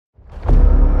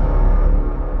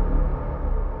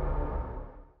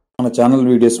మన channel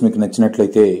videos మీకు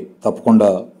నచ్చినట్లయితే తప్పకుండా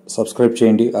సబ్స్క్రైబ్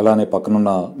చేయండి. అలానే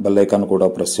పక్కనున్న బెల్ ఐకాన్ కూడా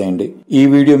ప్రెస్ చేయండి. ఈ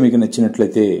వీడియో మీకు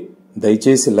నచ్చినట్లయితే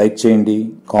దయచేసి లైక్ చేయండి,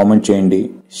 కామెంట్ చేయండి,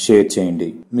 షేర్ చేయండి.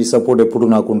 మీ సపోర్ట్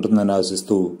ఎప్పుడు నాకు ఉంటుందని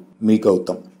ఆశిస్తూ మీ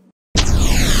Gautam.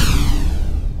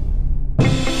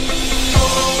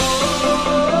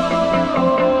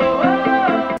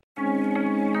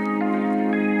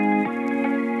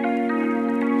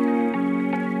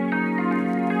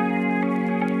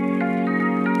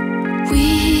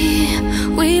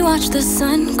 We watch the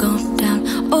sun go down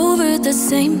over the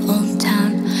same old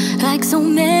town, like so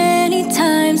many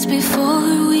times before.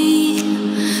 We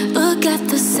look at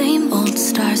the same old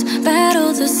stars,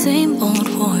 battle the same old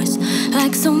wars,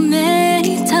 like so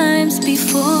many times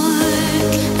before.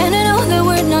 And I know that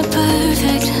we're not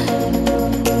perfect,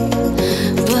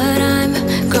 but I'm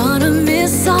gonna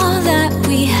miss all that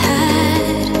we had.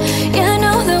 Yeah, I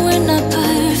know that we're not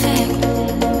perfect,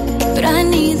 but I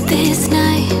need this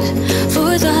night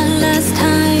for the last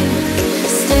time.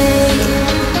 Stay,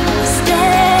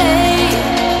 stay.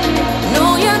 No,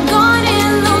 you're gone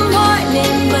in the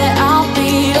morning, but I'll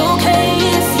be okay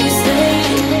if you stay.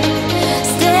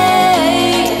 Stay.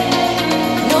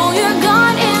 No, you're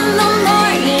gone in the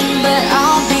morning, but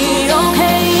I'll be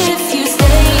okay if you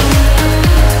stay.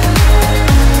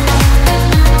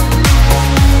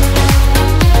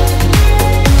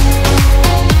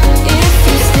 If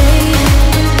you stay.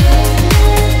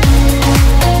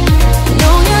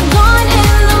 No, you're gone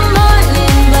in the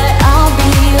morning, but I'll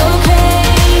be okay.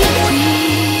 We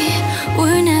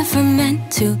were never meant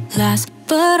to last,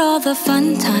 but all the fun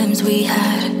times we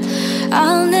had,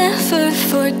 I'll never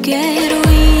forget.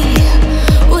 We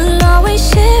will always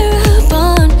share a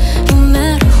bond, no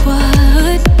matter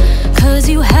what, 'cause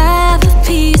you have a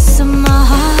piece of my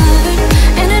heart.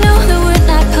 And I know that we're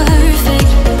not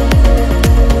perfect,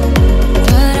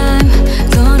 but I'm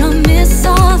gonna miss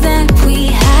all that we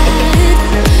had.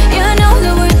 Yeah, I know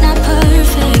that we're not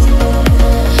perfect,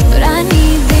 but I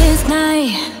need this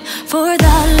night for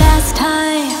the last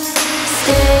time.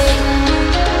 Stay,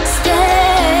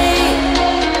 stay.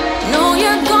 No,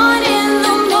 you're gone in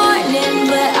the morning,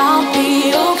 but I'll be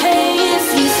okay if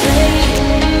you stay.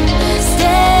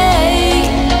 Stay.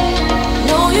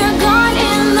 No, you're gone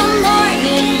in the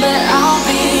morning, but I'll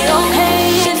be okay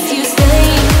if you stay.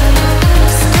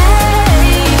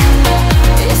 Stay.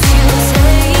 If you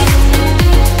stay.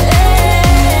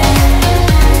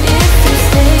 If you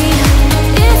stay.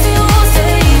 If you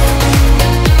stay.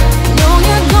 No,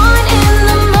 you're gone in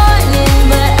the morning,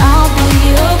 but I'll be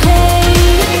okay.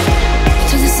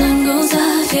 Till the sun goes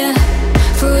up, yeah,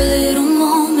 for a little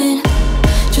moment.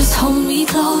 Just hold me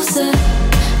closer,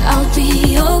 I'll be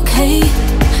okay.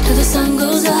 Till the sun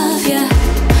goes up, yeah,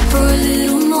 for a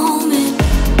little moment.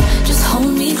 Just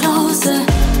hold me closer,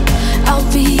 I'll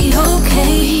be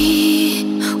okay.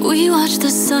 We watch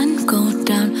the sun go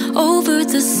down over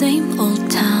the same old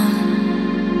town.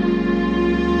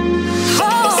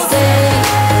 Stay,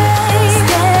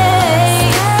 stay.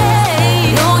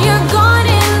 No, you're gone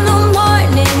in the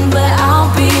morning, but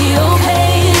I'll be okay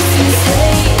if you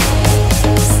stay.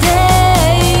 Stay.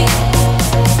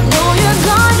 No, you're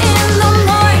gone in the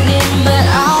morning, but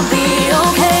I'll be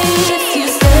okay if you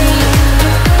stay.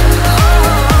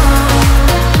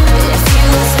 If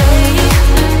you stay.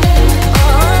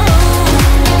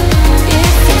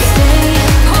 If you stay.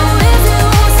 Oh, if you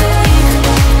stay.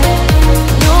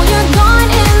 No, you're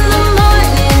gone in the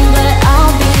morning, but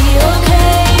I'll be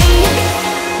okay.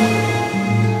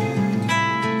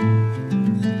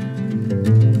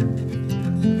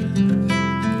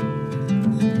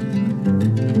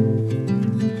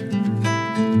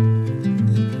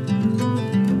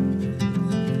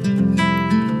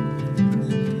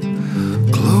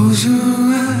 Close your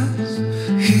eyes,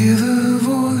 hear the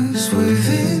voice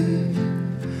within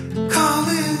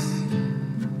calling.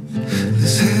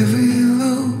 This heavy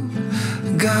load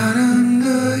got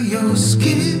under your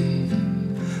skin,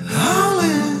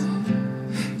 howling.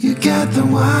 You got the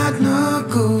white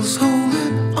knuckles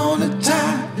holding on it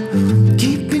tight,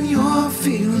 keeping your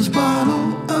feelings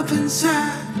bottled up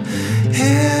inside.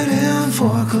 Heading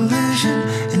for collision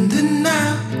in the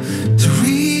night. To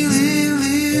really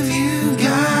live, you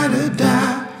gotta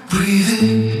die. Breathe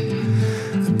in,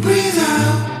 breathe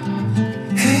out.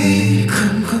 Hey,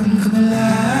 come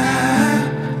alive.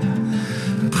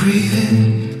 Breathe in,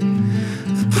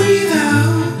 breathe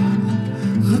out.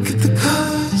 Look at the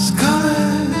colors,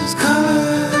 colors,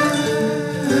 colors.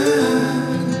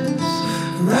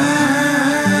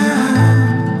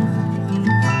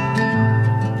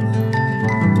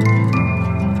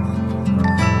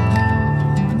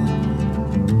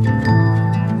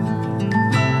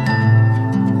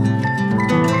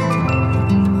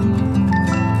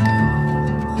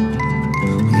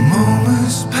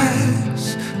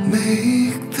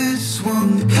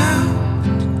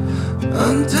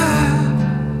 untie.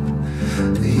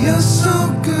 You're so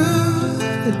good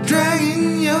at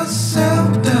dragging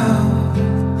yourself down.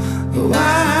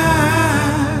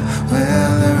 Why?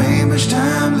 Well, there ain't much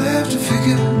time left to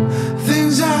figure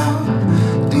things out.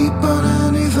 Deep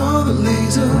underneath all the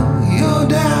laser, your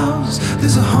doubts,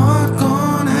 there's a heart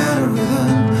gone out of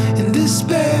rhythm in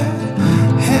despair.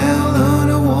 Hell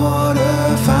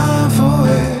underwater, fine for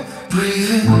air.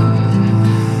 Breathe in,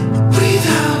 breathe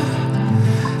out.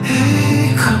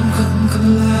 Hey, come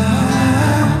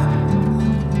alive.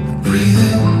 Breathe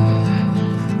in,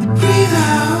 breathe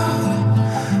out.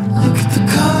 Look at the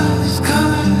colors,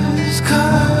 colors,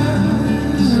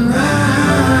 colors around.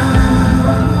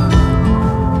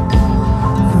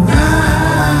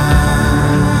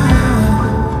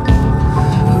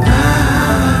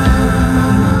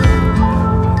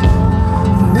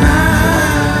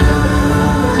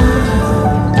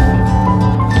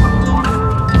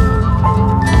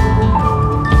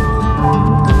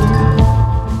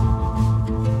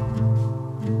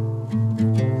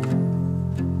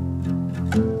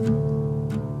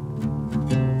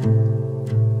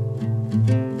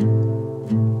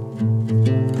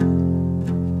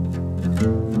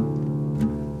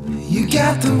 You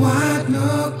got the white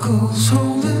knuckles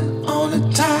holding on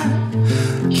it tight,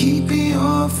 keeping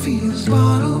your feels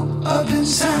bottled up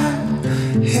inside.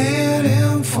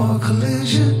 Heading for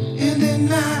collision in the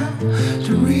night.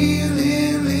 To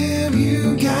really live,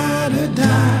 you gotta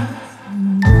die.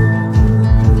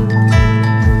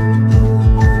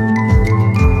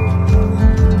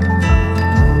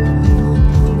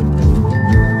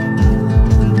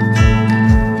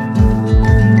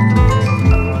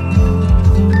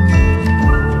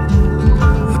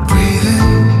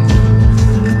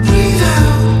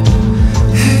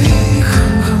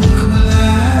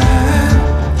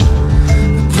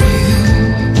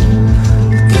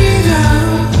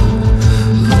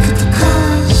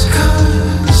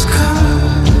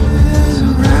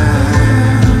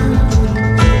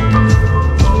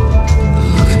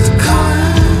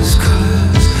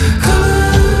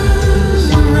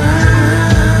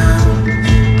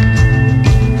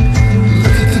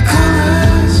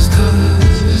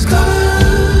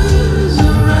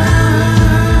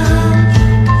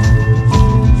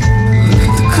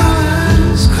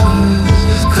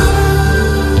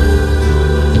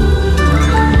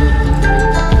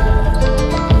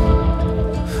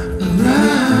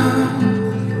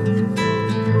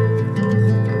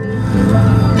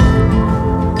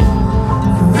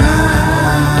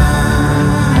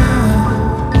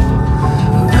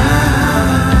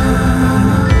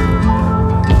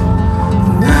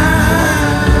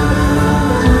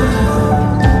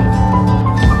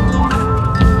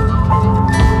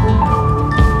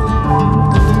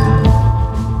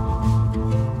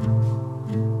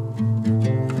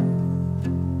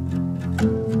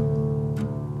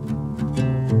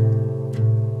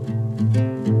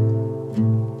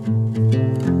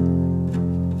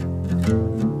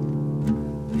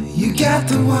 You got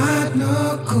the white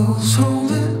knuckles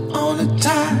holding on it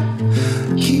tight,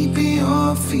 keeping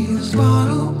your feels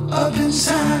bottled up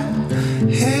inside.